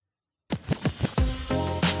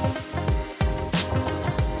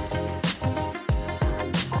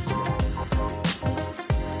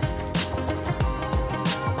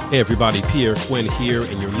Hey everybody, Pierre Quinn here,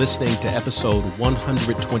 and you're listening to episode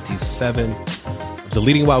 127 of the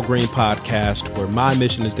Leading While Green podcast, where my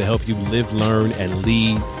mission is to help you live, learn, and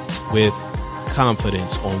lead with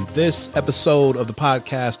confidence. On this episode of the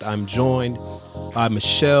podcast, I'm joined by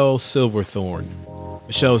Michelle Silverthorne.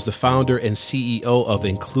 Michelle is the founder and CEO of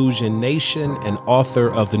Inclusion Nation and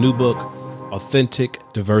author of the new book, Authentic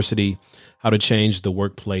Diversity: How to Change the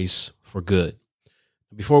Workplace for Good.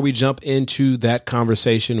 Before we jump into that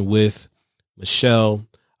conversation with Michelle,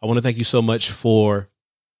 I want to thank you so much for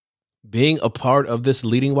being a part of this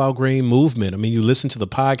Leading While Green movement. I mean, you listen to the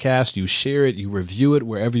podcast, you share it, you review it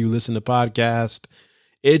wherever you listen to podcasts.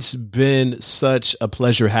 It's been such a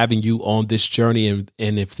pleasure having you on this journey. And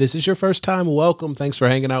if this is your first time, welcome. Thanks for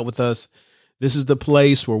hanging out with us. This is the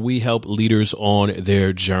place where we help leaders on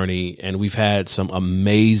their journey. And we've had some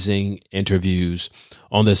amazing interviews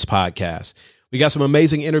on this podcast. We got some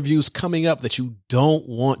amazing interviews coming up that you don't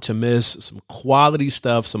want to miss, some quality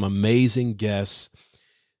stuff, some amazing guests.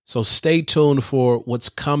 So stay tuned for what's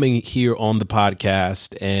coming here on the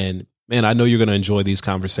podcast. And man, I know you're going to enjoy these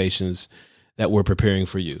conversations that we're preparing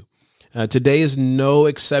for you. Today is no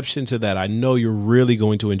exception to that. I know you're really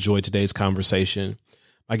going to enjoy today's conversation.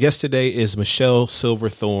 My guest today is Michelle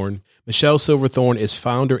Silverthorne. Michelle Silverthorne is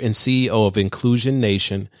founder and CEO of Inclusion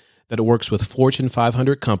Nation, that works with Fortune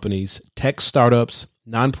 500 companies, tech startups,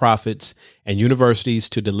 nonprofits, and universities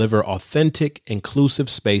to deliver authentic, inclusive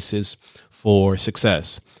spaces for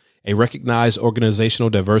success. A recognized organizational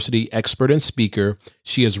diversity expert and speaker,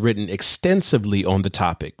 she has written extensively on the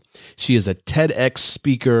topic. She is a TEDx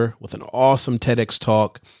speaker with an awesome TEDx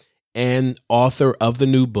talk and author of the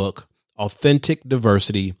new book, Authentic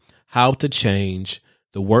Diversity: How to Change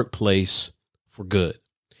the Workplace for Good.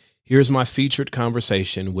 Here's my featured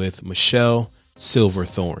conversation with Michelle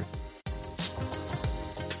Silverthorne.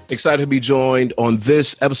 Excited to be joined on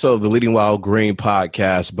this episode of the Leading While Green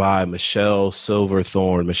podcast by Michelle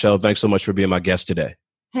Silverthorne. Michelle, thanks so much for being my guest today.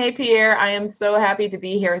 Hey, Pierre. I am so happy to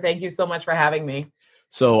be here. Thank you so much for having me.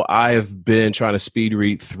 So I've been trying to speed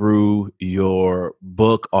read through your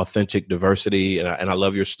book, Authentic Diversity, and I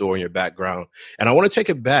love your story and your background. And I want to take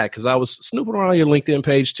it back because I was snooping around your LinkedIn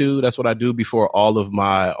page too. That's what I do before all of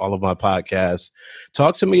my podcasts.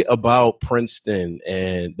 Talk to me about Princeton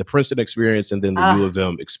and the Princeton experience, and then the U of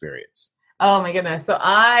M experience. Oh my goodness! So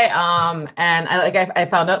I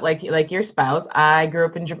found out like your spouse. I grew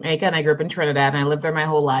up in Jamaica and I grew up in Trinidad, and I lived there my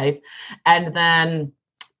whole life, and then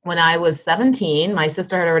when I was 17, my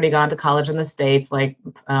sister had already gone to college in the States, like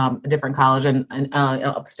a different college in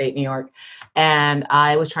upstate New York. And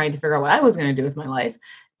I was trying to figure out what I was going to do with my life.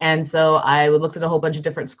 And so I looked at a whole bunch of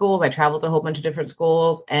different schools. I traveled to a whole bunch of different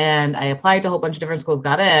schools, and I applied to a whole bunch of different schools,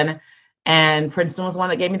 got in, and Princeton was one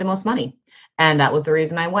that gave me the most money. And that was the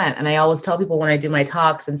reason I went. And I always tell people when I do my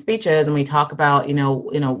talks and speeches and we talk about,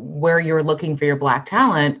 where you're looking for your Black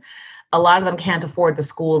talent, a lot of them can't afford the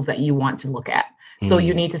schools that you want to look at. So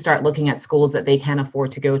you need to start looking at schools that they can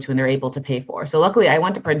afford to go to and they're able to pay for. So luckily I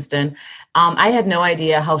went to Princeton. I had no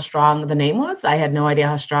idea how strong the name was. I had no idea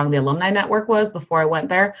how strong the alumni network was before I went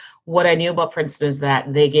there. What I knew about Princeton is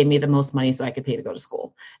that they gave me the most money so I could pay to go to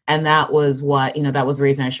school. And that was that was the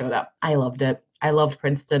reason I showed up. I loved it. I loved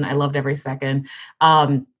Princeton. I loved every second.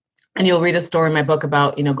 And you'll read a story in my book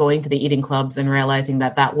about, going to the eating clubs and realizing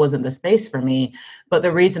that that wasn't the space for me. But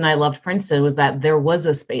the reason I loved Princeton was that there was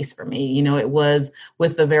a space for me. It was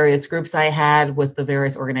with the various groups I had, with the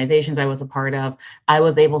various organizations I was a part of, I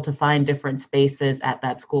was able to find different spaces at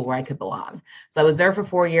that school where I could belong. So I was there for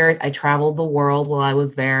 4 years. I traveled the world while I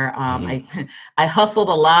was there. I hustled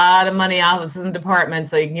a lot of money off of some departments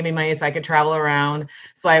so you can give me money so I could travel around.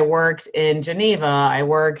 So I worked in Geneva. I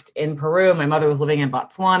worked in Peru. My mother was living in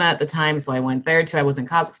Botswana at the time, so I went there too. I was in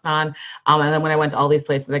Kazakhstan. And then when I went to all these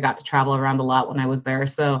places, I got to travel around a lot when I was there.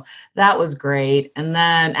 So that was great. And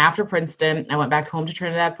then after Princeton, I went back home to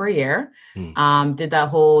Trinidad for a year, did that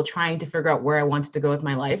whole trying to figure out where I wanted to go with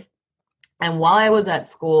my life. And while I was at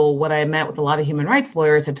school, what I met with a lot of human rights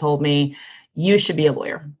lawyers had told me, you should be a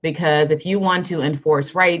lawyer, because if you want to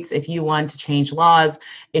enforce rights, if you want to change laws,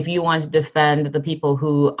 if you want to defend the people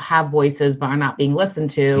who have voices but are not being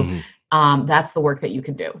listened to, that's the work that you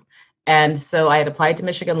can do. And so I had applied to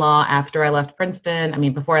Michigan Law after I left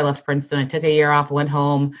Princeton. Before I left Princeton, I took a year off, went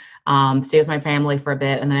home, stayed with my family for a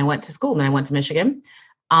bit, and then I went to school. And then I went to Michigan.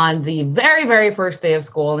 On the very, very first day of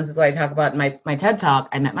school, and this is what I talk about in my TED Talk,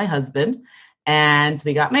 I met my husband. And so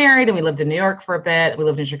we got married and we lived in New York for a bit. We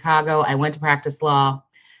lived in Chicago. I went to practice law.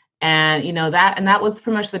 And that was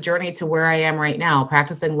pretty much the journey to where I am right now,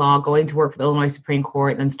 practicing law, going to work for the Illinois Supreme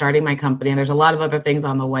Court, and then starting my company. And there's a lot of other things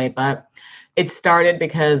on the way, but It started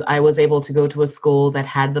because I was able to go to a school that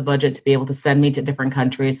had the budget to be able to send me to different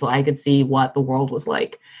countries so I could see what the world was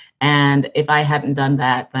like. And if I hadn't done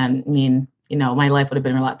that, then my life would have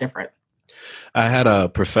been a lot different. I had a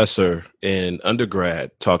professor in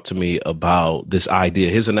undergrad talk to me about this idea.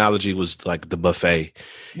 His analogy was like the buffet.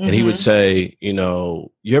 Mm-hmm. And he would say,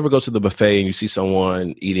 you ever go to the buffet and you see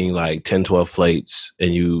someone eating like 10, 12 plates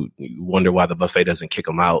and you wonder why the buffet doesn't kick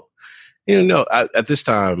them out? At this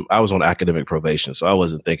time, I was on academic probation, so I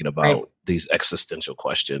wasn't thinking about these existential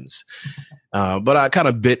questions. But I kind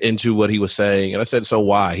of bit into what he was saying. And I said, so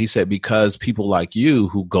why? He said, because people like you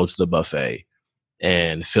who go to the buffet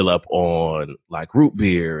and fill up on like root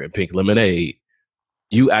beer and pink lemonade,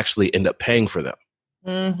 you actually end up paying for them.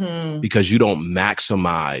 Mm-hmm. Because you don't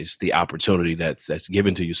maximize the opportunity that's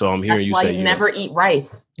given to you. So I'm hearing you say never eat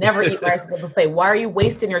rice. Never eat rice at the buffet. Why are you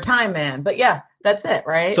wasting your time, man? But yeah, that's it,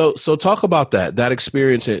 right? So talk about that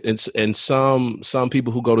experience and some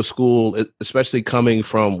people who go to school, especially coming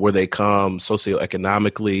from where they come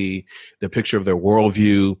socioeconomically, the picture of their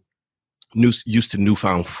worldview, used to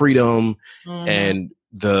newfound freedom, mm-hmm. and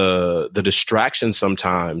the distraction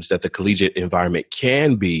sometimes that the collegiate environment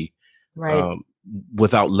can be, right.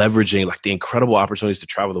 Without leveraging like the incredible opportunities to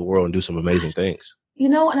travel the world and do some amazing things.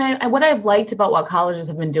 And what I've liked about what colleges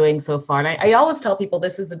have been doing so far, and I always tell people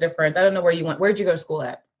this is the difference. I don't know where you went. Where did you go to school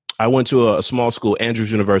at? I went to a small school,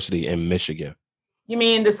 Andrews University in Michigan. You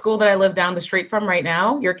mean the school that I live down the street from right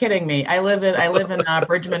now? You're kidding me. I live in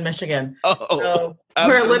Bridgman, Michigan. So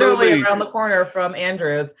we're literally around the corner from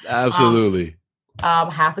Andrews. Absolutely.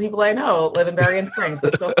 Half the people I know live in Berrien Springs.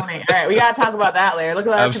 It's so funny. All right, we got to talk about that later. Look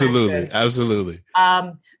at that. Absolutely.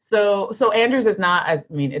 So Andrews is not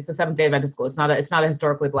it's a Seventh-day Adventist school. It's not a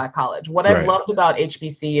historically Black college. What I've loved about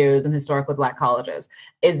HBCUs and historically Black colleges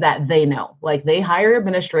is that they know, like they hire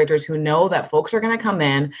administrators who know that folks are going to come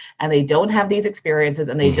in and they don't have these experiences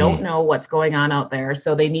and they mm-hmm. don't know what's going on out there.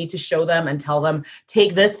 So they need to show them and tell them,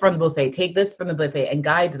 take this from the buffet, take this from the buffet, and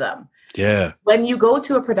guide them. Yeah. When you go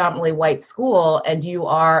to a predominantly white school and you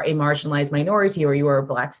are a marginalized minority or you are a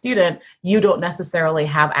Black student, you don't necessarily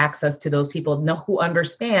have access to those people who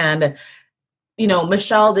understand,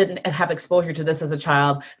 Michelle didn't have exposure to this as a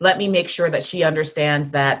child. Let me make sure that she understands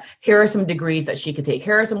that here are some degrees that she could take.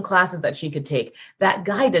 Here are some classes that she could take. That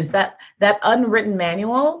guidance, that unwritten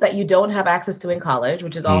manual that you don't have access to in college,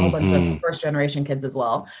 which is all mm-hmm. a bunch of first generation kids as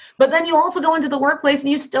well. But then you also go into the workplace and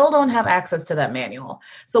you still don't have access to that manual.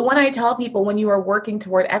 So when I tell people when you are working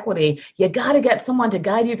toward equity, you got to get someone to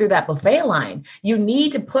guide you through that buffet line. You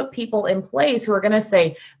need to put people in place who are going to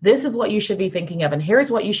say, this is what you should be thinking of, and here's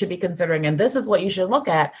what you should be considering, and this is what you should look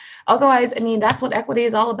at. Otherwise, that's what equity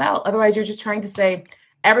is all about. Otherwise, you're just trying to say,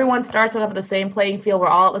 everyone starts out of the same playing field. We're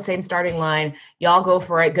all at the same starting line. Y'all go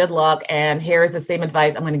for it. Good luck. And here's the same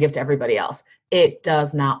advice I'm going to give to everybody else. It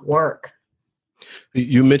does not work.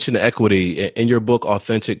 You mentioned equity in your book,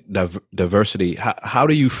 Authentic Diversity. How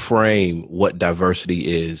do you frame what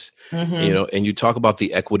diversity is? Mm-hmm. And you talk about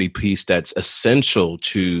the equity piece that's essential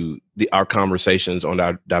to our conversations on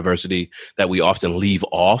our diversity that we often leave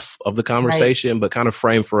off of the conversation, but kind of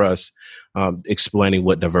frame for us explaining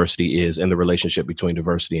what diversity is and the relationship between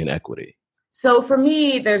diversity and equity. So for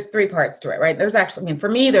me, there's 3 parts to it, right? For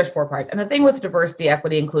me, there's 4 parts. And the thing with diversity,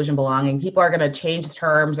 equity, inclusion, belonging, people are going to change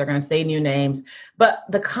terms, they're going to say new names, but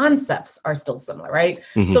the concepts are still similar, right?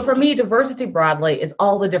 Mm-hmm. So for me, diversity broadly is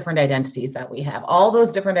all the different identities that we have. All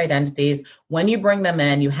those different identities, when you bring them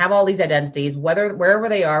in, you have all these identities, wherever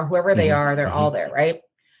they are, whoever they are, they're mm-hmm. all there, right?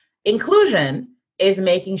 Inclusion is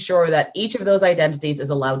making sure that each of those identities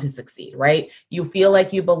is allowed to succeed, right? You feel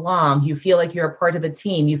like you belong. You feel like you're a part of the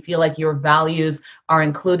team. You feel like your values are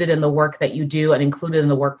included in the work that you do and included in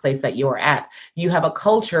the workplace that you are at. You have a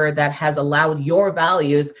culture that has allowed your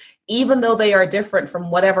values, even though they are different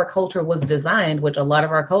from whatever culture was designed, which a lot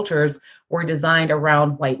of our cultures were designed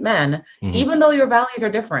around white men, mm-hmm. even though your values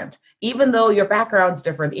are different, even though your background's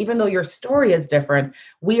different, even though your story is different,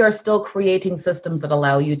 we are still creating systems that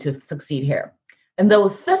allow you to succeed here. And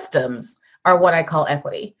those systems are what I call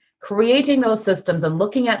equity. Creating those systems and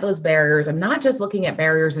looking at those barriers and not just looking at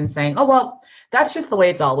barriers and saying, oh, well, that's just the way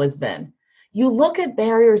it's always been. You look at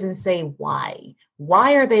barriers and say, why?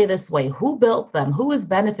 Why are they this way? Who built them? Who is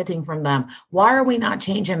benefiting from them? Why are we not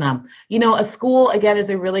changing them? A school, again,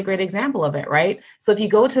 is a really great example of it, right? So if you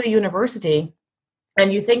go to a university,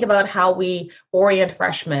 and you think about how we orient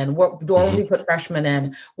freshmen, what door we put freshmen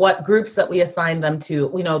in, what groups that we assign them to,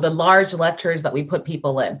 the large lectures that we put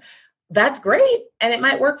people in. That's great. And it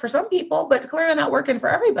might work for some people, but it's clearly not working for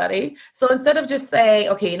everybody. So instead of just saying,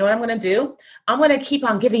 okay, you know what I'm going to do? I'm going to keep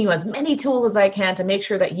on giving you as many tools as I can to make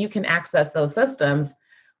sure that you can access those systems.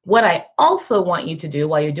 What I also want you to do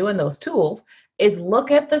while you're doing those tools is look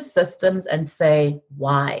at the systems and say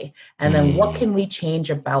why, and then what can we change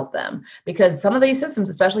about them? Because some of these systems,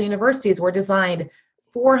 especially universities, were designed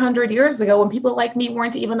 400 years ago when people like me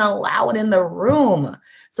weren't even allowed in the room.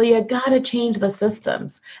 So you got to change the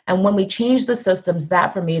systems. And when we change the systems,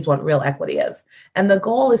 that for me is what real equity is. And the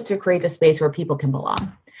goal is to create a space where people can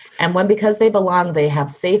belong. And because they belong, they have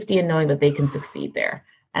safety in knowing that they can succeed there.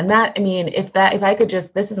 And that, I mean, if I could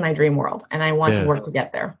just, this is my dream world and I want to work to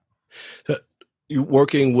get there. You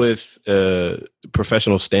working with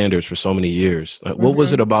professional standards for so many years. What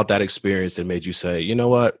was it about that experience that made you say, you know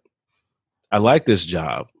what, I like this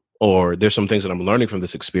job, or there's some things that I'm learning from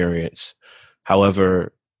this experience.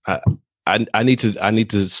 However, I need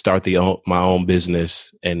to start my own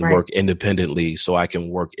business and work independently so I can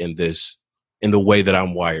work in the way that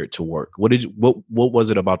I'm wired to work. What was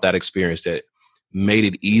it about that experience that made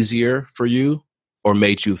it easier for you, or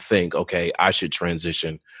made you think, okay, I should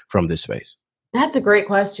transition from this space? That's a great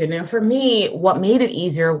question. And for me, what made it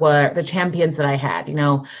easier were the champions that I had. You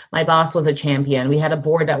know, my boss was a champion. We had a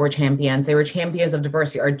board that were champions. They were champions of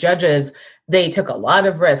diversity. Our judges, they took a lot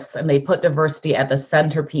of risks and they put diversity at the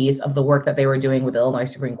centerpiece of the work that they were doing with the Illinois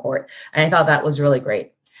Supreme Court. And I thought that was really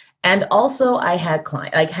great. And also I had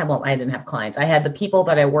clients, I didn't have clients. I had the people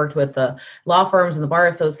that I worked with, the law firms and the bar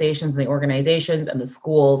associations and the organizations and the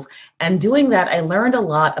schools. And doing that, I learned a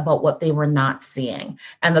lot about what they were not seeing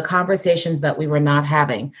and the conversations that we were not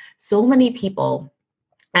having. So many people,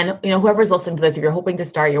 and you know, whoever's listening to this, if you're hoping to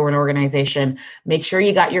start your own organization, make sure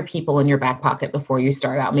you got your people in your back pocket before you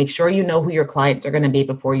start out. Make sure you know who your clients are going to be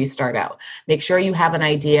before you start out. Make sure you have an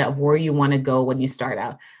idea of where you want to go when you start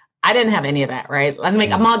out. I didn't have any of that, right? I'm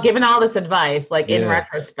not giving all this advice, in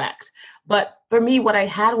retrospect. But for me, what I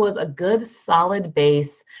had was a good, solid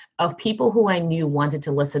base of people who I knew wanted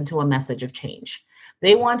to listen to a message of change.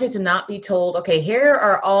 They wanted to not be told, okay, here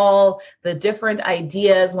are all the different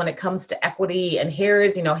ideas when it comes to equity, and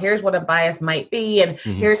here's what a bias might be, and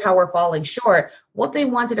here's how we're falling short. What they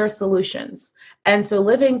wanted are solutions. And so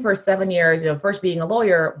living for 7 years, first being a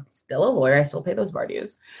lawyer, still a lawyer, I still pay those bar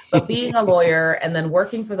dues, but being a lawyer and then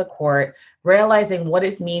working for the court, realizing what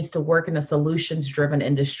it means to work in a solutions-driven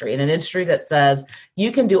industry, in an industry that says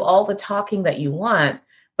you can do all the talking that you want,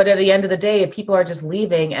 but at the end of the day, if people are just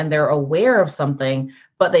leaving and they're aware of something,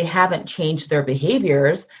 but they haven't changed their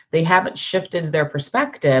behaviors, they haven't shifted their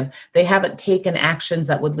perspective, they haven't taken actions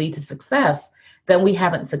that would lead to success, then we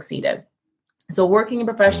haven't succeeded. So working in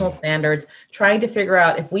professional standards, trying to figure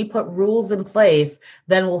out if we put rules in place,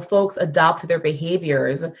 then will folks adopt their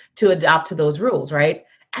behaviors to adopt to those rules, right?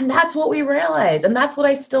 And that's what we realize. And that's what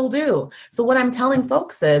I still do. So what I'm telling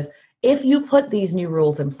folks is, if you put these new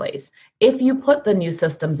rules in place, if you put the new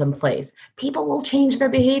systems in place, people will change their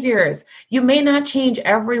behaviors. You may not change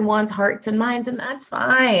everyone's hearts and minds, and that's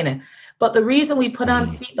fine. But the reason we put on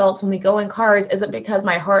seatbelts when we go in cars isn't because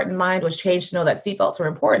my heart and mind was changed to know that seatbelts are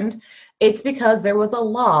important. It's because there was a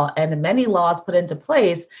law and many laws put into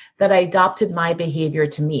place that I adopted my behavior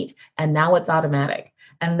to meet. And now it's automatic.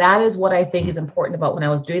 And that is what I think is important about when I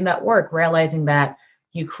was doing that work, realizing that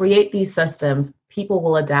you create these systems, people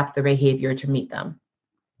will adapt their behavior to meet them.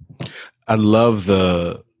 I love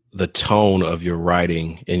the tone of your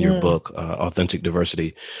writing in your book, Authentic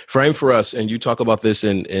Diversity. Frame for us, and you talk about this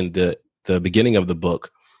in the beginning of the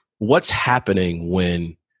book. What's happening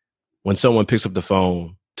when someone picks up the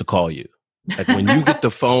phone to call you? Like when you get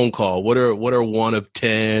the phone call, what are one of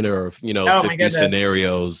 10 or 50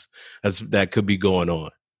 scenarios that could be going on?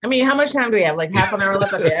 I mean, how much time do we have? Like half an hour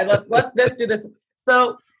left. Okay, let's do this.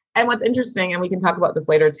 So, and what's interesting, and we can talk about this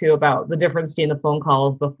later too, about the difference between the phone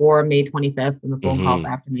calls before May 25th and the phone calls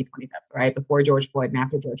after May 25th, right? Before George Floyd and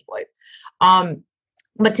after George Floyd.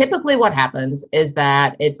 But typically what happens is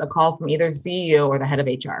that it's a call from either CEO or the head of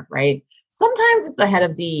HR, right? Sometimes it's the head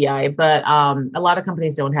of DEI, but a lot of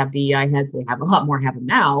companies don't have DEI heads. They have a lot more have them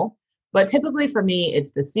now. But typically for me,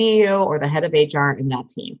 it's the CEO or the head of HR in that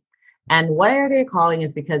team. And why are they calling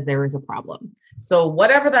is because there is a problem. So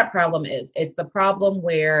whatever that problem is, it's the problem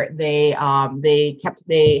where they have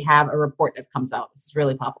a report that comes out. This is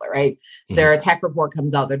really popular, right? Their tech report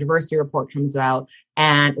comes out, their diversity report comes out,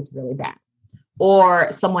 and it's really bad.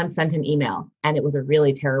 Or someone sent an email and it was a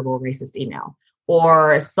really terrible racist email.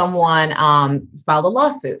 Or someone filed a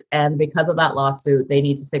lawsuit, and because of that lawsuit, they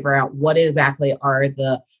need to figure out what exactly are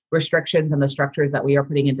the restrictions and the structures that we are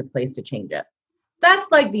putting into place to change it.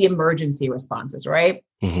 That's like the emergency responses, right?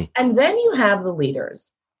 And then you have the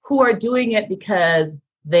leaders who are doing it because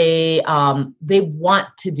they want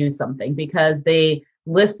to do something, because they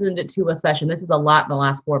listened to a session. This is a lot in the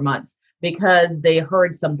last 4 months. because they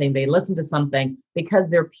heard something, they listened to something, because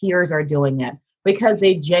their peers are doing it, because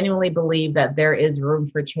they genuinely believe that there is room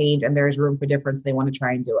for change and there is room for difference. They want to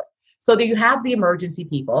try and do it. So you have the emergency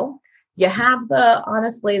people, you have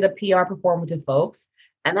honestly, the PR performative folks,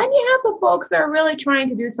 and then you have the folks that are really trying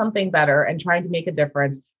to do something better and trying to make a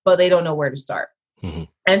difference, but they don't know where to start. Mm-hmm.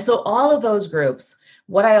 And so all of those groups,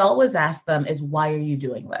 what I always ask them is, why are you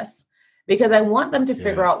doing this? Because I want them to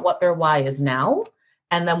figure out what their why is now.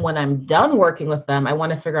 And then when I'm done working with them, I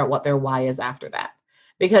want to figure out what their why is after that.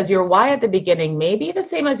 Because your why at the beginning may be the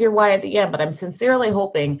same as your why at the end, but I'm sincerely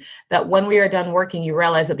hoping that when we are done working, you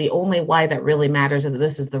realize that the only why that really matters is that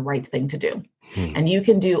this is the right thing to do. And you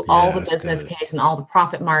can do all the business case and all the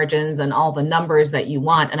profit margins and all the numbers that you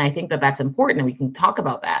want. And I think that that's important, and we can talk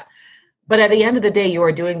about that. But at the end of the day, you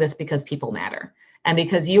are doing this because people matter. And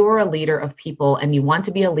because you are a leader of people, and you want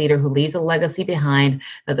to be a leader who leaves a legacy behind,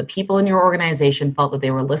 that the people in your organization felt that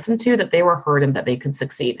they were listened to, that they were heard, and that they could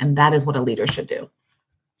succeed. And that is what a leader should do.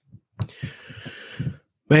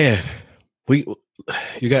 Man,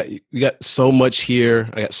 you got so much here.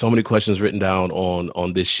 I got so many questions written down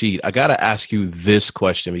on this sheet. I got to ask you this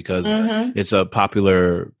question because it's a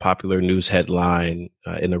popular news headline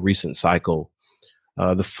in a recent cycle.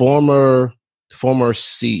 The former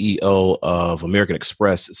CEO of American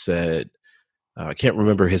Express said, I can't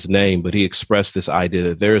remember his name, but he expressed this idea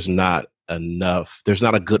that there's not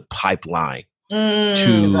a good pipeline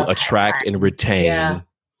to attract and retain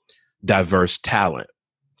diverse talent.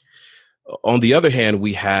 On the other hand,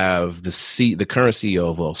 we have the current CEO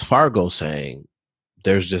of Wells Fargo saying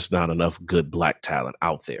there's just not enough good Black talent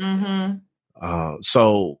out there.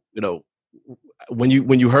 So, when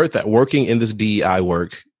you heard that, working in this DEI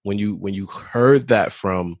work, when you heard that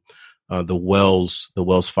from the Wells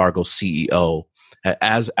Fargo CEO,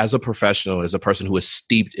 as a professional, as a person who is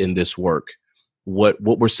steeped in this work, what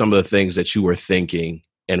were some of the things that you were thinking,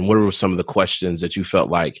 and what were some of the questions that you felt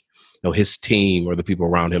like his team or the people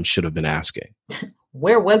around him should have been asking?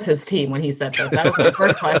 Where was his team when he said this? That was my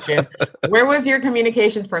first question. Where was your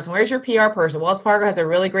communications person? Where's your PR person? Wells Fargo has a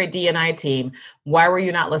really great D&I team. Why were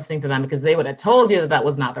you not listening to them? Because they would have told you that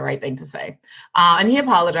was not the right thing to say. And he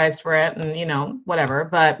apologized for it and, whatever.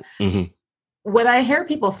 But when I hear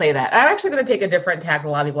people say that, I'm actually going to take a different tack. A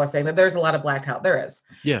lot of people are saying that there's a lot of Black talent. There is.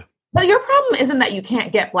 Yeah. But your problem isn't that you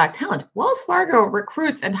can't get Black talent. Wells Fargo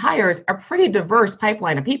recruits and hires a pretty diverse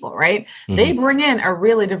pipeline of people, right? They bring in a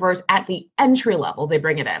really diverse at the entry level. They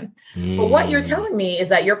bring it in. But what you're telling me is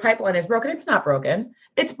that your pipeline is broken. It's not broken.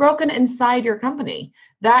 It's broken inside your company.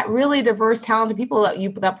 That really diverse, talented people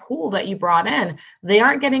that pool that you brought in, they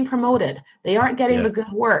aren't getting promoted. They aren't getting the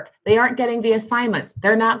good work. They aren't getting the assignments.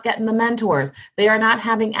 They're not getting the mentors. They are not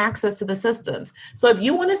having access to the systems. So if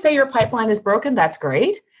you want to say your pipeline is broken, that's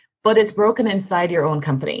great. But it's broken inside your own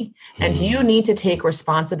company. And you need to take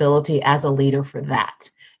responsibility as a leader for that.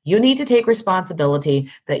 You need to take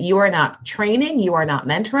responsibility that you are not training, you are not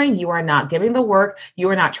mentoring, you are not giving the work, you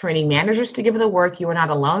are not training managers to give the work, you are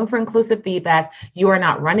not allowing for inclusive feedback, you are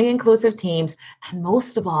not running inclusive teams, and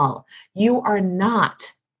most of all, you are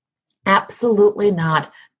not, absolutely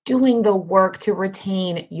not, doing the work to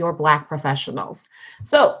retain your Black professionals.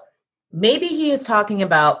 So maybe he is talking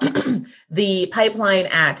about the pipeline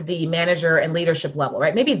at the manager and leadership level,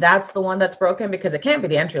 right? Maybe that's the one that's broken, because it can't be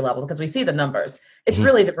the entry level, because we see the numbers. It's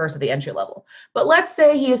really diverse at the entry level. But let's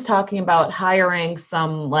say he is talking about hiring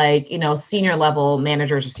some senior level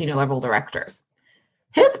managers or senior level directors.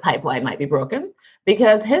 His pipeline might be broken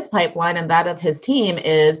because his pipeline and that of his team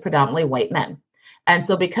is predominantly white men. And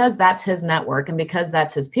so because that's his network and because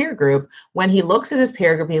that's his peer group, when he looks at his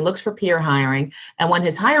peer group, he looks for peer hiring. And when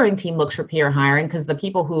his hiring team looks for peer hiring, because the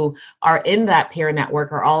people who are in that peer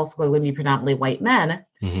network are also going to be predominantly white men,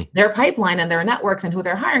 their pipeline and their networks and who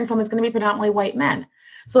they're hiring from is going to be predominantly white men.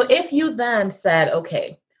 So if you then said,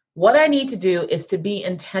 okay, what I need to do is to be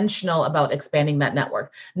intentional about expanding that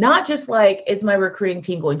network, not just like, is my recruiting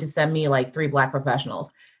team going to send me like 3 Black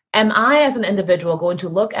professionals? Am I, as an individual, going to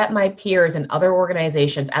look at my peers in other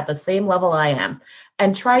organizations at the same level I am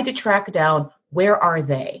and try to track down, where are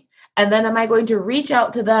they? And then am I going to reach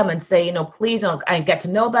out to them and say, please, I get to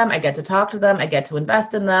know them, I get to talk to them, I get to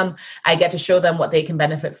invest in them, I get to show them what they can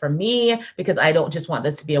benefit from me, because I don't just want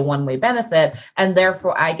this to be a one-way benefit, and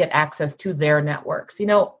therefore I get access to their networks.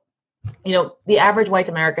 The average white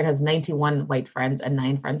American has 91 white friends and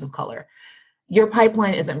 9 friends of color. Your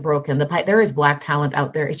pipeline isn't broken. There is Black talent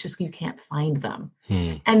out there. It's just you can't find them.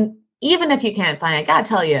 And even if you can't find it, I gotta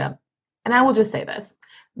tell you, and I will just say this,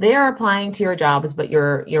 they are applying to your jobs, but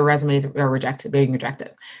your resumes are being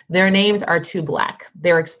rejected. Their names are too Black.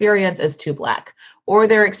 Their experience is too Black. or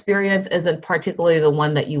their experience isn't particularly the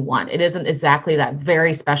one that you want. It isn't exactly that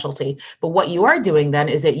very specialty. But what you are doing then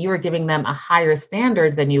is that you are giving them a higher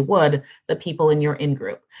standard than you would the people in your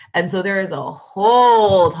in-group. And so there is a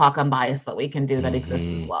whole talk on bias that we can do that exists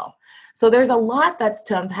as well. So there's a lot that's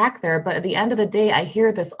to unpack there. But at the end of the day, I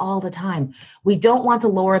hear this all the time. We don't want to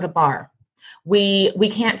lower the bar. We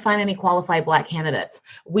can't find any qualified Black candidates.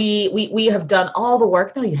 We have done all the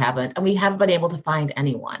work. No, you haven't. And we haven't been able to find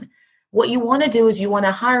anyone. What you want to do is you want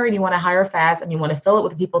to hire, and you want to hire fast, and you want to fill it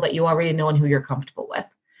with people that you already know and who you're comfortable with.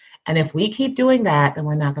 And if we keep doing that, then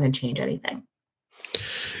we're not going to change anything.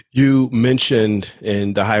 You mentioned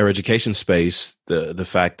in the higher education space, the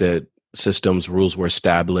fact that systems, rules were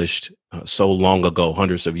established so long ago,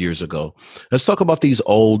 hundreds of years ago. Let's talk about these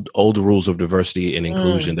old rules of diversity and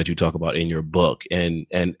inclusion that you talk about in your book, and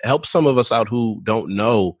help some of us out who don't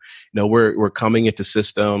know. You know, we're coming into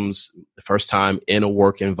systems the first time in a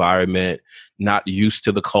work environment, not used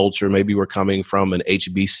to the culture. Maybe we're coming from an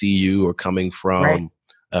HBCU or coming from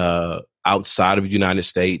outside of the United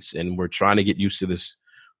States, and we're trying to get used to this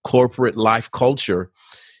corporate life culture,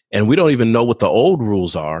 and we don't even know what the old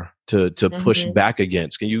rules are to push back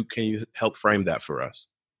against. Can you help frame that for us?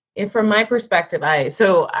 From my perspective,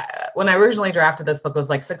 when I originally drafted this book, it was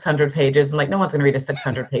like 600 pages. I'm like, no one's going to read a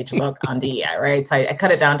 600-page book on DEI, right? So I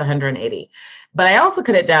cut it down to 180. But I also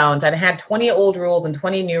cut it down to, I had 20 old rules and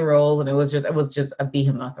 20 new rules, and it was just a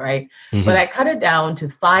behemoth, right? But I cut it down to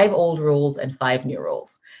 5 old rules and 5 new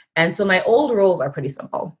rules. And so my old rules are pretty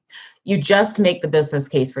simple. You just make the business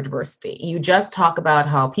case for diversity. You just talk about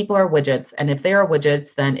how people are widgets. And if they are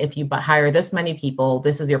widgets, then if you hire this many people,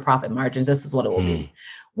 this is your profit margins. This is what it will be.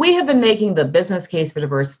 We have been making the business case for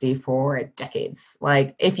diversity for decades.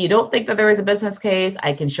 Like, if you don't think that there is a business case,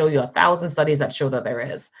 I can show you 1,000 studies that show that there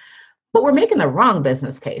is. But we're making the wrong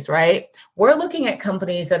business case, right? We're looking at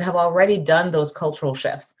companies that have already done those cultural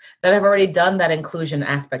shifts, that have already done that inclusion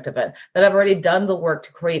aspect of it, that have already done the work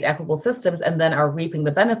to create equitable systems and then are reaping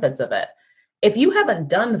the benefits of it. If you haven't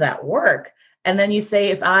done that work, and then you say,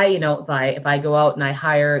 if I go out and I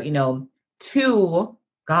hire, 2,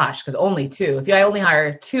 because only 2, if I only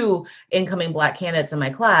hire 2 incoming Black candidates in my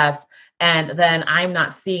class, and then I'm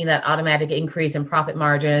not seeing that automatic increase in profit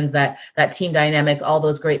margins, that team dynamics, all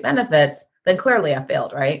those great benefits, then clearly I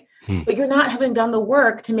failed, right? But you're not having done the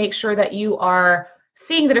work to make sure that you are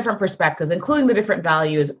seeing the different perspectives, including the different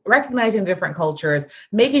values, recognizing the different cultures,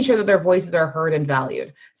 making sure that their voices are heard and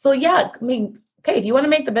valued. So if you want to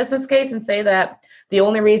make the business case and say that the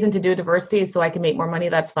only reason to do diversity is so I can make more money,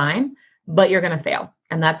 that's fine, but you're going to fail.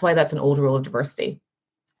 And that's why that's an old rule of diversity.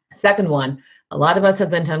 Second one, a lot of us have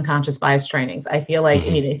been to unconscious bias trainings. I feel like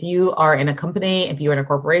if you are in a company, if you're in a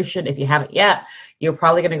corporation, if you haven't yet, you're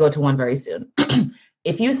probably going to go to one very soon.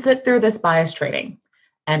 If you sit through this bias training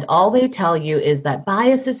and all they tell you is that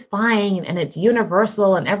bias is fine and it's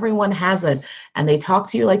universal and everyone has it, and they talk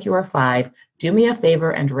to you like you are 5, do me a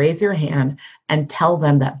favor and raise your hand and tell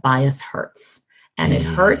them that bias hurts. And it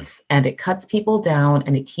hurts and it cuts people down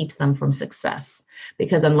and it keeps them from success.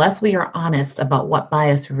 Because unless we are honest about what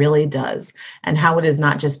bias really does and how it is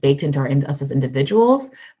not just baked into us as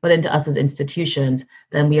individuals, but into us as institutions,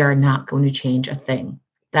 then we are not going to change a thing.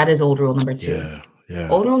 That is old rule number 2.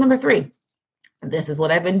 Old rule number 3. This is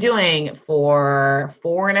what I've been doing for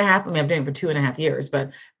 4.5. I've been doing it for 2.5 years,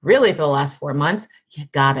 but really for the last 4 months, you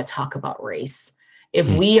got to talk about race. If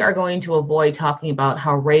we are going to avoid talking about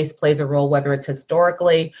how race plays a role, whether it's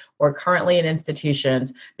historically or currently in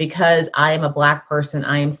institutions, because I am a Black person,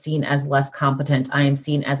 I am seen as less competent, I am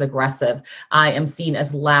seen as aggressive, I am seen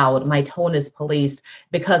as loud, my tone is policed.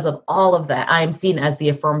 Because of all of that, I am seen as the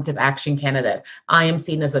affirmative action candidate. I am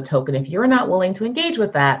seen as a token. If you're not willing to engage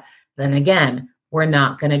with that, then again, we're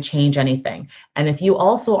not going to change anything. And if you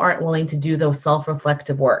also aren't willing to do the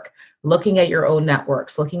self-reflective work, looking at your own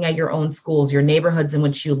networks, looking at your own schools, your neighborhoods in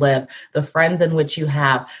which you live, the friends in which you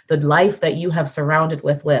have, the life that you have surrounded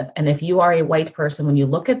with. And if you are a white person, when you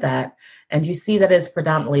look at that and you see that it's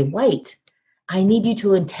predominantly white, I need you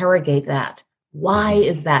to interrogate that. Why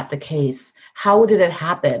is that the case? How did it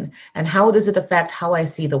happen? And how does it affect how I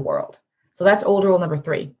see the world? So that's old rule number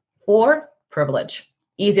 3. 4, privilege.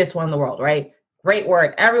 Easiest one in the world, right? Great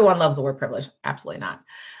word. Everyone loves the word privilege. Absolutely not.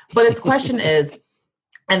 But its question is,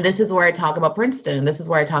 and this is where I talk about Princeton, and this is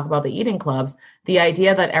where I talk about the eating clubs, the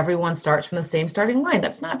idea that everyone starts from the same starting line.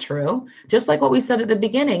 That's not true. Just like what we said at the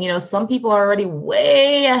beginning, some people are already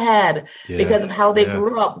way ahead because of how they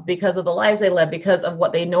grew up, because of the lives they live, because of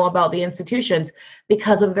what they know about the institutions,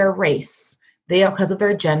 because of their race, because of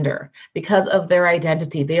their gender, because of their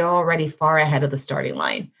identity. They are already far ahead of the starting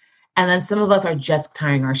line. And then some of us are just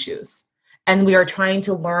tying our shoes. And we are trying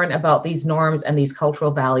to learn about these norms and these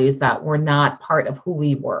cultural values that were not part of who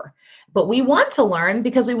we were. But we want to learn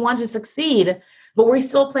because we want to succeed, but we're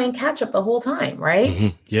still playing catch up the whole time, right?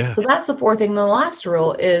 Mm-hmm. Yeah. So that's the fourth thing. The last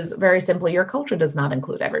rule is very simply, your culture does not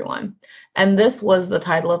include everyone. And this was the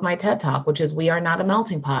title of my TED Talk, which is We Are Not a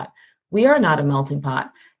Melting Pot. We are not a melting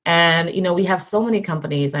pot. And, we have so many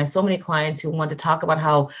companies, I have so many clients who want to talk about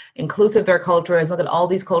how inclusive their culture is. Look at all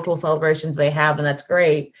these cultural celebrations they have, and that's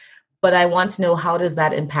great. But I want to know, how does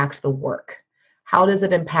that impact the work? How does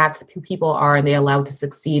it impact who people are and they allowed to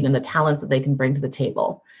succeed and the talents that they can bring to the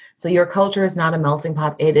table? So your culture is not a melting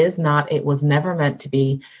pot. It is not. It was never meant to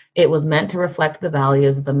be. It was meant to reflect the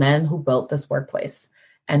values of the men who built this workplace.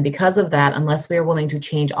 And because of that, unless we are willing to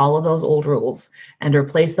change all of those old rules and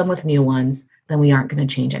replace them with new ones, then we aren't going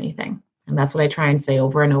to change anything. And that's what I try and say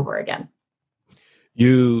over and over again.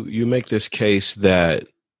 You make this case that,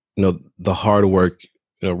 the hard work,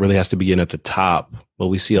 really has to begin at the top. But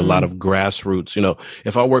we see a lot of grassroots.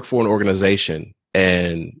 If I work for an organization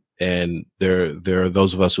and there are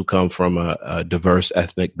those of us who come from a diverse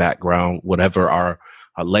ethnic background, whatever our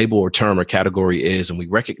label or term or category is, and we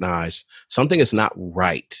recognize something is not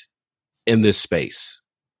right in this space,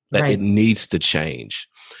 that it needs to change.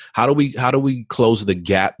 How do we close the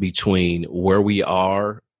gap between where we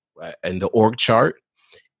are and the org chart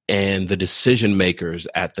and the decision makers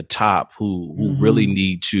at the top who really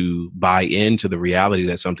need to buy into the reality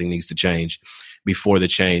that something needs to change before the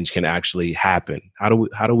change can actually happen? How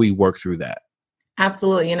do we work through that?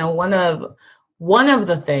 Absolutely. One of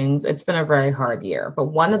the things, it's been a very hard year, but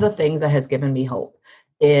one of the things that has given me hope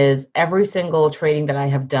is every single training that I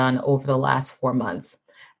have done over the last 4 months.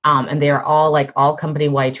 And they are all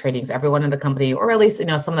company-wide trainings. Everyone in the company, or at least,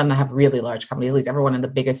 some of them that have really large companies, at least everyone in the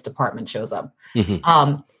biggest department shows up.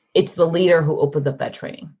 It's the leader who opens up that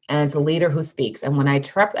training, and it's the leader who speaks. And when I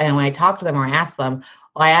talk to them or I ask them,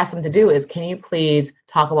 what I ask them to do is, can you please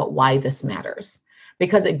talk about why this matters?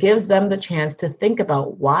 Because it gives them the chance to think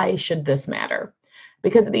about, why should this matter?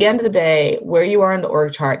 Because at the end of the day, where you are in the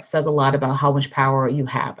org chart says a lot about how much power you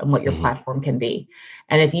have and what your platform can be.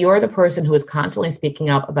 And if you're the person who is constantly speaking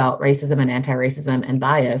up about racism and anti-racism and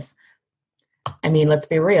bias, let's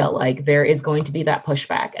be real, there is going to be that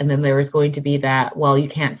pushback. And then there is going to be that, well, you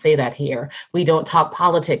can't say that here. We don't talk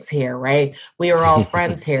politics here, right? We are all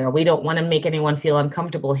friends here. We don't want to make anyone feel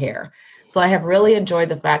uncomfortable here. So I have really enjoyed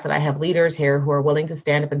the fact that I have leaders here who are willing to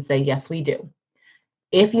stand up and say, yes, we do.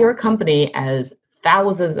 If your company, as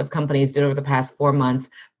thousands of companies did over the past 4 months,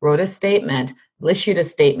 issued a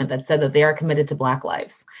statement that said that they are committed to Black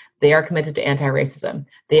lives, they are committed to anti-racism,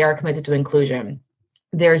 they are committed to inclusion,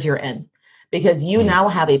 there's your in. Because you now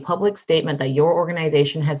have a public statement that your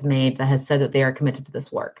organization has made that has said that they are committed to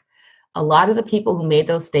this work. A lot of the people who made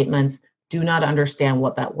those statements do not understand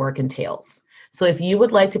what that work entails. So if you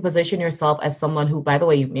would like to position yourself as someone who, by the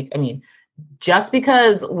way, just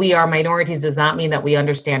because we are minorities does not mean that we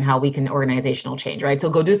understand how we can organizational change, right? So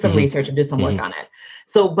go do some research and do some work on it.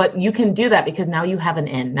 So, but you can do that because now you have an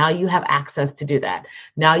in. Now you have access to do that.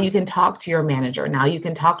 Now you can talk to your manager. Now you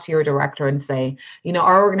can talk to your director and say,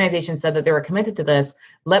 our organization said that they were committed to this.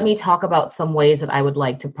 Let me talk about some ways that I would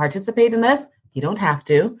like to participate in this. You don't have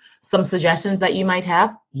to. Some suggestions that you might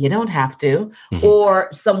have, you don't have to. Or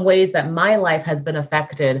some ways that my life has been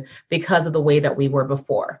affected because of the way that we were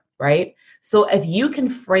before, right? So if you can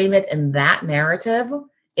frame it in that narrative,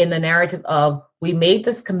 in the narrative of, we made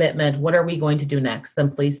this commitment, what are we going to do next? Then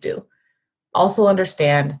please do. Also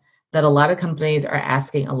understand that a lot of companies are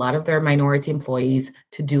asking a lot of their minority employees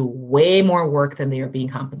to do way more work than they are being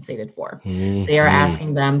compensated for. They are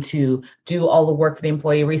asking them to do all the work for the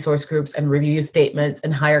employee resource groups and review statements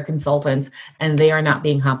and hire consultants, and they are not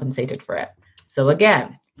being compensated for it. So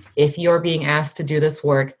again, if you're being asked to do this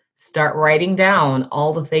work, start writing down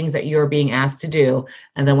all the things that you're being asked to do.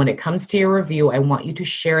 And then when it comes to your review, I want you to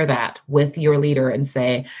share that with your leader and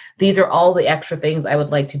say, these are all the extra things I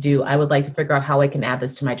would like to do. I would like to figure out how I can add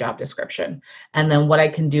this to my job description. And then what I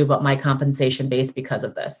can do about my compensation base because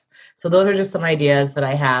of this. So those are just some ideas that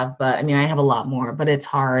I have. But I have a lot more, but it's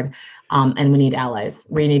hard. And we need allies.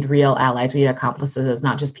 We need real allies. We need accomplices,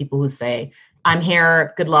 not just people who say, I'm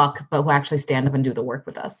here, good luck, but who actually stand up and do the work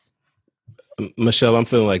with us. Michelle, I'm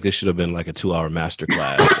feeling like this should have been like a 2-hour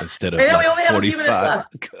masterclass instead of like 45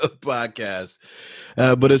 podcast.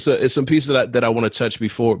 But it's some pieces that I want to touch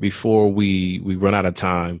before we run out of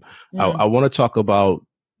time. I want to talk about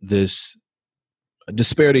this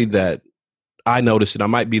disparity that I noticed, and I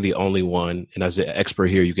might be the only one. And as an expert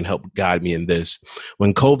here, you can help guide me in this.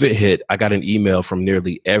 When COVID hit, I got an email from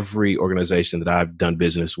nearly every organization that I've done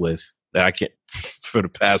business with that I can't for the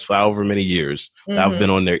past however many years. I've been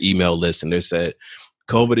Mm-hmm. on their email list, and they said,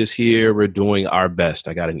 COVID is here. We're doing our best.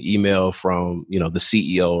 I got an email from, the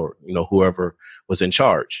CEO or, whoever was in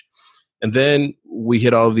charge. And then we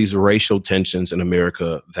hit all of these racial tensions in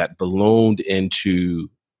America that ballooned into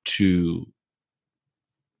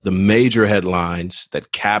the major headlines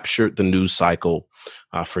that captured the news cycle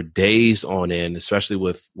for days on end, especially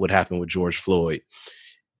with what happened with George Floyd.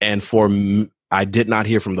 And I did not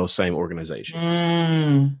hear from those same organizations.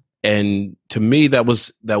 Mm. And to me, that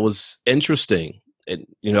was interesting. And,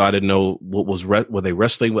 I didn't know were they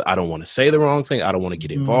wrestling with? I don't want to say the wrong thing. I don't want to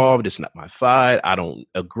get involved. It's not my fight. I don't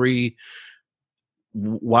agree.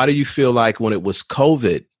 Why do you feel like when it was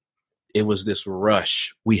COVID, it was this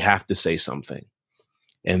rush? We have to say something.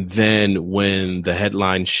 And then when the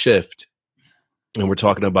headlines shift and we're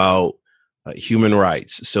talking about human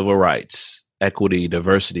rights, civil rights, equity,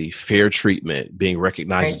 diversity, fair treatment, being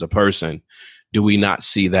recognized as a person, do we not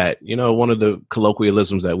see that? One of the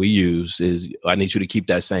colloquialisms that we use is, I need you to keep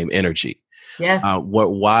that same energy. Yes.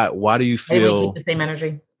 Why do you feel the same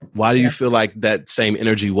energy? Why do you feel like that same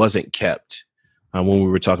energy wasn't kept when we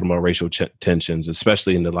were talking about racial tensions,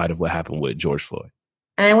 especially in the light of what happened with George Floyd?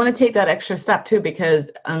 And I want to take that extra step too, because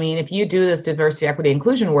if you do this diversity, equity,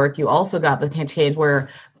 inclusion work, you also got the change where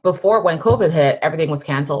before, when COVID hit, everything was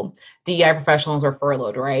canceled. DEI professionals were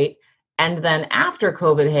furloughed, right? And then after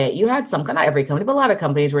COVID hit, you had not every company, but a lot of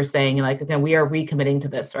companies were saying like, okay, we are recommitting to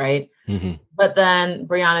this, right? Mm-hmm. But then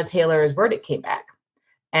Breonna Taylor's verdict came back.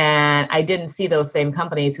 And I didn't see those same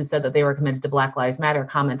companies who said that they were committed to Black Lives Matter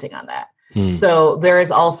commenting on that. So there is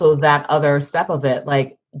also that other step of it.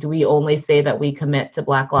 Like, do we only say that we commit to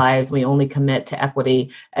Black lives? We only commit to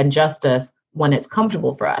equity and justice when it's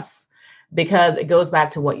comfortable for us? Because it goes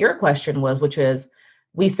back to what your question was, which is,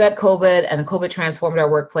 we said COVID and COVID transformed our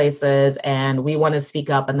workplaces and we want to speak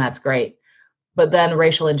up, and that's great. But then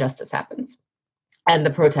racial injustice happens and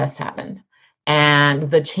the protests happen and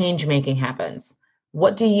the change making happens.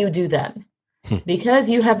 What do you do then? Because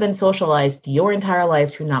you have been socialized your entire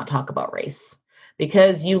life to not talk about race,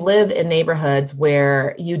 because you live in neighborhoods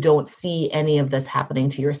where you don't see any of this happening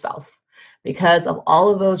to yourself. Because of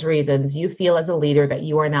all of those reasons, you feel as a leader that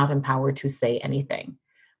you are not empowered to say anything.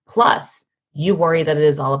 Plus, you worry that it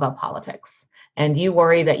is all about politics. And you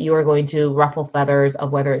worry that you are going to ruffle feathers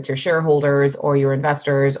of whether it's your shareholders or your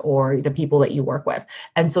investors or the people that you work with.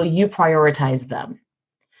 And so you prioritize them.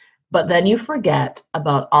 But then you forget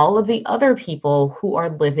about all of the other people who are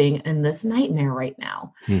living in this nightmare right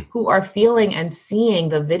now, who are feeling and seeing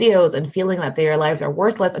the videos and feeling that their lives are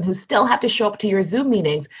worthless and who still have to show up to your Zoom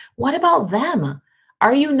meetings. What about them?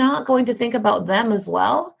 Are you not going to think about them as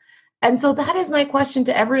well? And so that is my question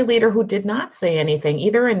to every leader who did not say anything,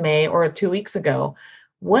 either in May or 2 weeks ago.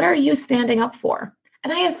 What are you standing up for?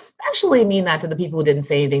 And I especially mean that to the people who didn't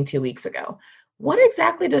say anything 2 weeks ago. What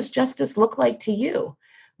exactly does justice look like to you?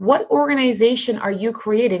 What organization are you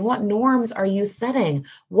creating? What norms are you setting?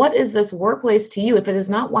 What is this workplace to you? If it is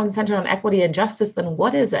not one centered on equity and justice, then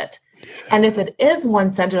what is it? And if it is one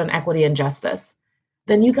centered on equity and justice,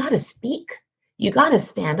 then you got to speak. You got to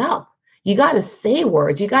stand up. You got to say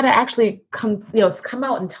words. You got to actually come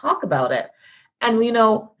out and talk about it. And,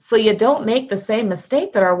 so you don't make the same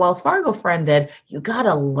mistake that our Wells Fargo friend did. You got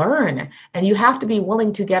to learn, and you have to be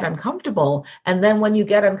willing to get uncomfortable. And then when you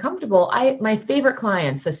get uncomfortable, my favorite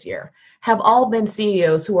clients this year have all been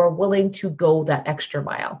CEOs who are willing to go that extra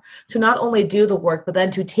mile, to not only do the work, but then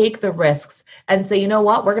to take the risks and say, you know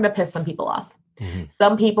what, we're going to piss some people off. Mm-hmm.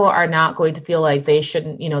 Some people are not going to feel like they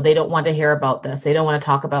shouldn't, they don't want to hear about this. They don't want to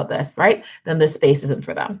talk about this, right? Then this space isn't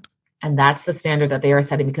for them. And that's the standard that they are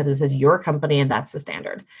setting, because this is your company and that's the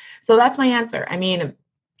standard. So that's my answer. And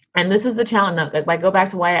this is the challenge. I go back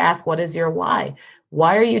to why I ask, what is your why?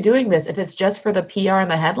 Why are you doing this? If it's just for the PR and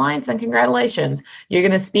the headlines, then congratulations. You're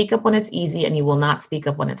going to speak up when it's easy and you will not speak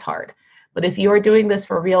up when it's hard. But if you are doing this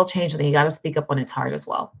for real change, then you got to speak up when it's hard as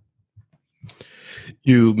well.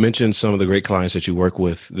 You mentioned some of the great clients that you work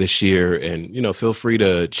with this year, and, feel free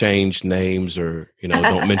to change names or,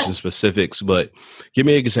 don't mention specifics, but give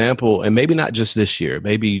me an example, and maybe not just this year,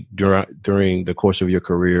 maybe during the course of your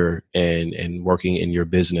career and working in your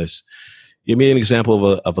business. Give me an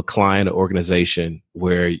example of a client or organization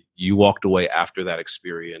where you walked away after that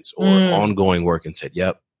experience or ongoing work and said,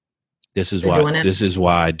 yep, this is why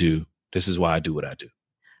I do what I do.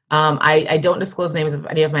 I don't disclose names of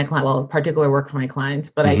any of my clients, particular work for my clients,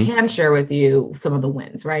 but I can share with you some of the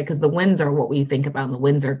wins, right? Because the wins are what we think about, and the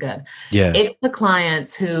wins are good. Yeah. It's the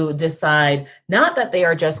clients who decide not that they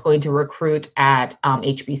are just going to recruit at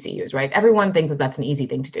HBCUs, right? Everyone thinks that that's an easy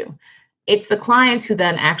thing to do. it's the clients who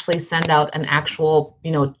then actually send out an actual,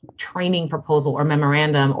 training proposal or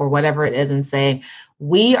memorandum or whatever it is and say,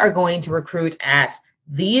 we are going to recruit at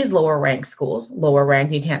these lower ranked schools. Lower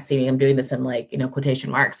ranked, you can't see me, I'm doing this in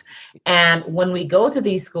quotation marks. And when we go to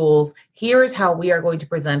these schools, here's how we are going to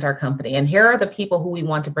present our company. And here are the people who we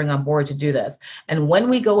want to bring on board to do this. And when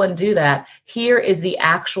we go and do that, here is the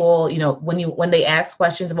actual, when they ask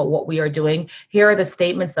questions about what we are doing, here are the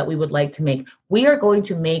statements that we would like to make. We are going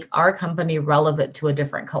to make our company relevant to a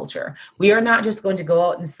different culture. We are not just going to go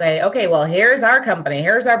out and say, okay, well, here's our company,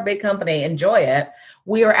 here's our big company, enjoy it.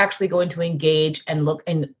 We are actually going to engage and look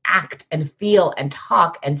and act and feel and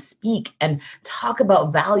talk and speak and talk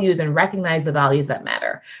about values and recognize the values that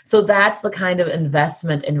matter. So that's the kind of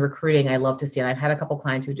investment in recruiting I love to see. And I've had a couple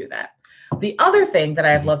clients who do that. The other thing that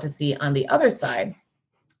I'd love to see on the other side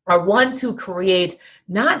are ones who create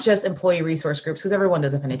not just employee resource groups, because everyone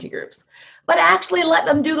does affinity groups, but actually let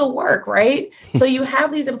them do the work, right? So you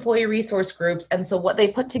have these employee resource groups. And so what they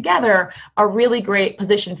put together are really great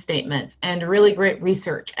position statements and really great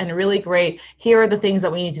research and really great, here are the things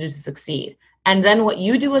that we need to do to succeed. And then what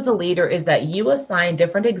you do as a leader is that you assign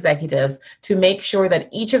different executives to make sure that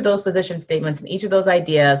each of those position statements and each of those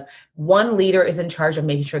ideas, one leader is in charge of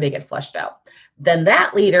making sure they get fleshed out. Then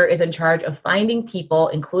that leader is in charge of finding people,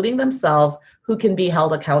 including themselves, who can be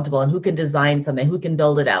held accountable and who can design something, who can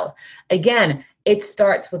build it out. Again, it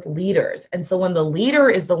starts with leaders. And so when the leader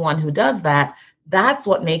is the one who does that, that's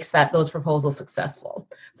what makes those proposals successful.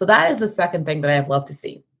 So that is the second thing that I'd love to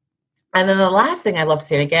see. And then the last thing I'd love to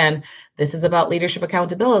see, and again, this is about leadership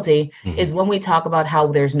accountability, is when we talk about how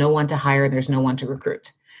there's no one to hire and there's no one to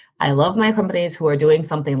recruit. I love my companies who are doing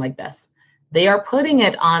something like this. They are putting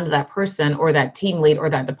it on that person or that team lead or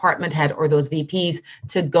that department head or those VPs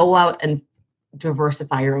to go out and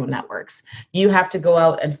diversify your own networks. You have to go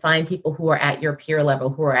out and find people who are at your peer level,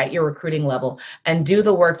 who are at your recruiting level, and do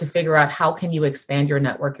the work to figure out how can you expand your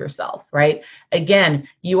network yourself, right? Again,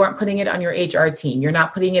 you aren't putting it on your HR team. You're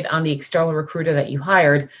not putting it on the external recruiter that you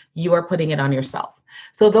hired. You are putting it on yourself.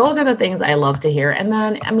 So those are the things I love to hear. And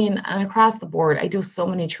then, across the board, I do so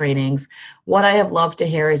many trainings. What I have loved to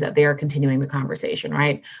hear is that they are continuing the conversation,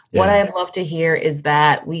 right? Yeah. What I have loved to hear is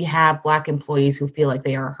that we have Black employees who feel like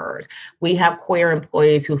they are heard. We have queer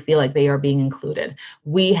employees who feel like they are being included.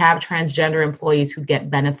 We have transgender employees who get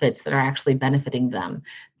benefits that are actually benefiting them.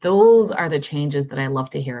 Those are the changes that I love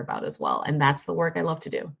to hear about as well. And that's the work I love to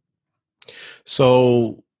do.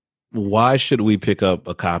 So why should we pick up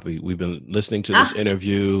a copy? We've been listening to this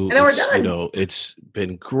interview. And then we're done. It's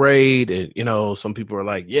been great. And, some people are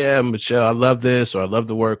like, yeah, Michelle, I love this, or I love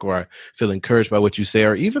the work, or I feel encouraged by what you say,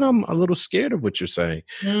 or even I'm a little scared of what you're saying.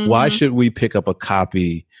 Mm-hmm. Why should we pick up a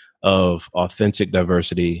copy of Authentic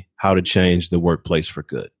Diversity, How to Change the Workplace for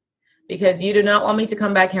Good? Because you do not want me to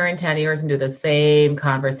come back here in 10 years and do the same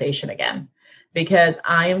conversation again. Because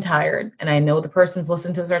I am tired, and I know the persons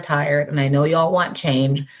listening to this are tired, and I know y'all want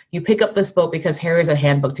change. You pick up this book because here is a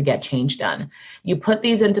handbook to get change done. You put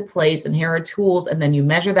these into place, and here are tools, and then you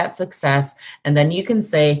measure that success, and then you can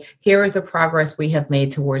say, here is the progress we have made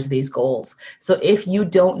towards these goals. So if you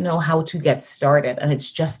don't know how to get started, and it's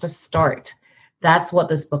just a start, that's what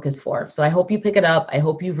this book is for. So I hope you pick it up. I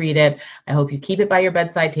hope you read it. I hope you keep it by your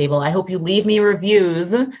bedside table. I hope you leave me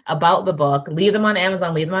reviews about the book. Leave them on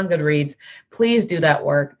Amazon, leave them on Goodreads. Please do that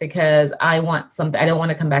work, because I want something. I don't want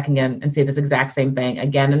to come back again and say this exact same thing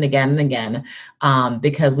again and again and again,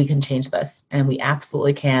 because we can change this, and we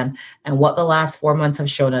absolutely can. And what the last 4 months have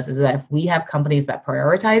shown us is that if we have companies that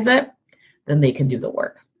prioritize it, then they can do the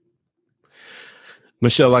work.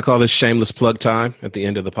 Michelle, I call this shameless plug time at the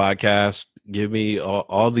end of the podcast. Give me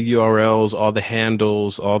all the URLs, all the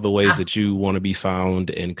handles, all the ways that you want to be found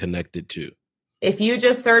and connected to. If you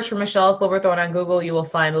just search for Michelle Silverthorne on Google, you will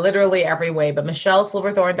find literally every way. But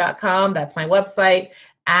MichelleSilverthorne.com, that's my website.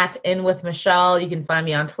 @InWithMichelle. You can find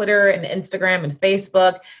me on Twitter and Instagram and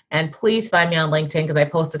Facebook. And please find me on LinkedIn, because I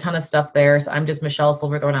post a ton of stuff there. So I'm just Michelle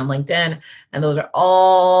Silverthorne on LinkedIn. And those are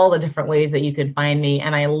all the different ways that you can find me.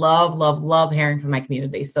 And I love, love, love hearing from my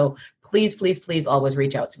community. So please, please, please always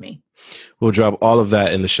reach out to me. We'll drop all of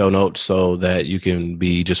that in the show notes so that you can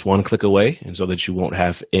be just one click away, and so that you won't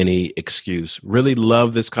have any excuse. Really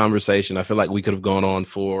love this conversation. I feel like we could have gone on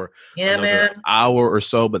for another hour or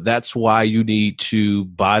so, but that's why you need to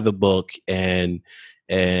buy the book and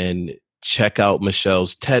check out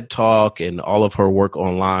Michelle's TED Talk and all of her work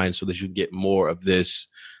online, so that you get more of this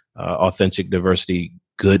authentic diversity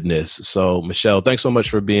goodness. So Michelle, thanks so much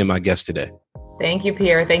for being my guest today. Thank you,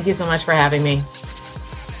 Pierre. Thank you so much for having me.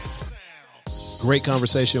 Great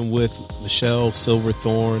conversation with Michelle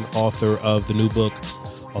Silverthorne, author of the new book,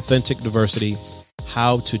 Authentic Diversity,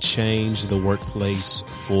 how to change the workplace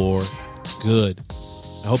for good.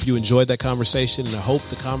 I hope you enjoyed that conversation, and I hope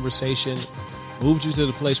the conversation moved you to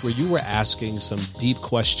the place where you were asking some deep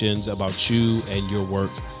questions about you and your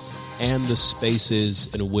work and the spaces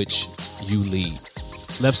in which you lead.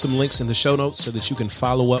 Left some links in the show notes so that you can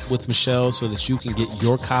follow up with Michelle, so that you can get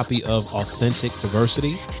your copy of Authentic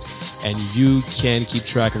Diversity and you can keep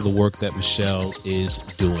track of the work that Michelle is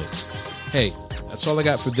doing. Hey, that's all I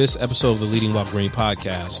got for this episode of the Leading While Green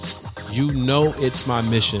podcast. You know it's my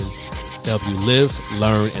mission to help you live,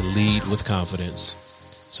 learn, and lead with confidence.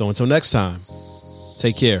 So until next time,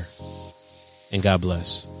 take care and God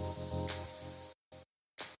bless.